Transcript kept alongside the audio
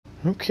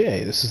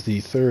Okay, this is the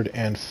third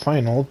and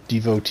final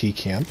Devotee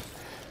camp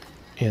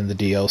in the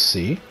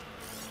DLC.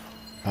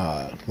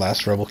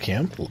 Last Rebel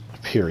camp,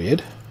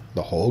 period.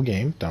 The whole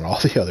game, done all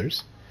the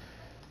others.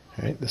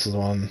 Alright, this is the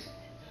one,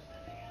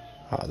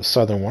 the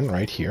southern one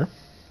right here.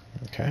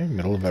 Okay,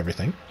 middle of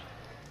everything.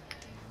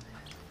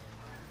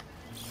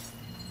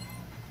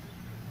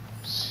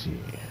 Let's see.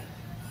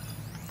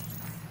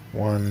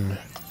 1,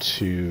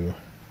 2...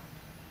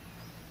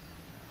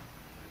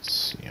 Let's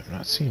see, I'm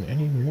not seeing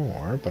any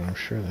more, but I'm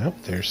sure that... Oh,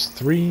 there's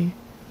 3,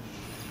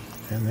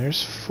 and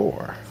there's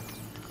 4.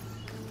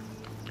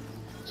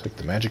 Looks like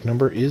the magic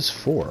number is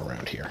 4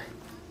 around here.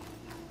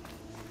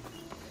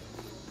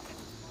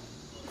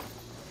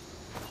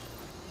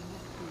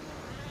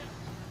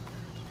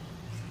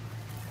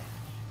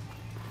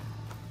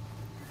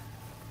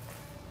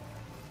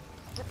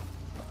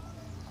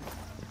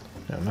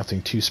 Now,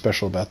 nothing too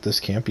special about this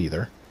camp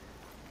either.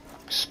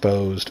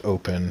 Exposed,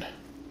 open...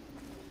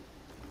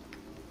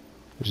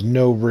 There's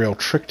no real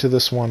trick to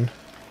this one.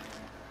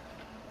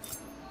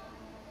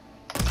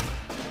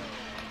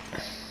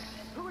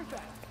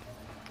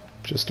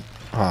 Just,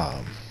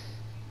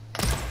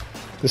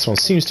 this one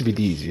seems to be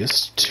the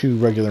easiest. 2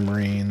 regular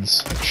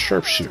Marines, and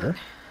sharpshooter.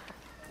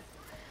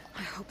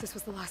 I hope this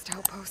was the last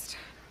outpost.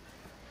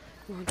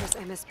 Launder's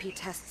MSP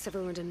tests have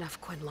ruined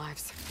enough Quinn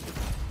lives.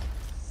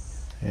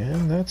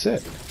 And that's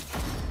it.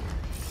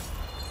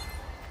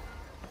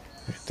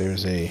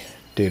 There's a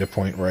data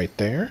point right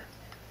there.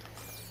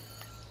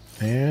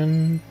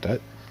 And that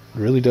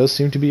really does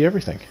seem to be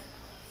everything.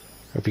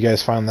 Hope you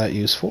guys found that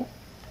useful.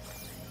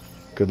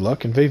 Good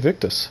luck and Ve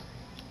Victus.